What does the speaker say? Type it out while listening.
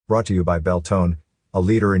Brought to you by Beltone, a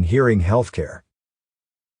leader in hearing healthcare.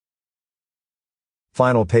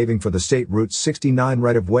 Final paving for the State Route 69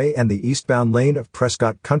 right-of-way and the eastbound lane of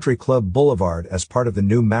Prescott Country Club Boulevard as part of the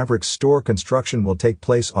new Mavericks store construction will take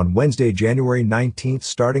place on Wednesday, January 19th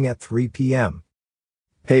starting at 3 p.m.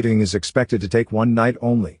 Paving is expected to take one night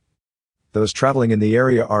only. Those traveling in the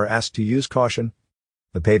area are asked to use caution.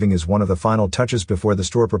 The paving is one of the final touches before the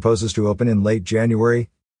store proposes to open in late January.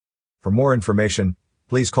 For more information,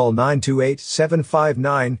 please call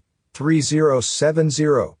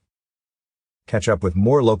 928-759-3070. Catch up with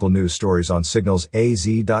more local news stories on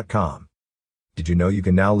signalsaz.com. Did you know you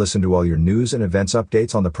can now listen to all your news and events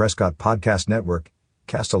updates on the Prescott Podcast Network,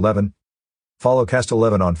 Cast 11? Follow Cast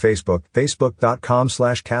 11 on Facebook,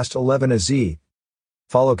 facebook.com/cast11az.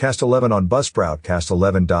 Follow Cast 11 on Buzzsprout,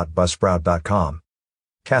 cast11.buzzsprout.com.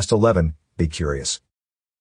 Cast 11, be curious.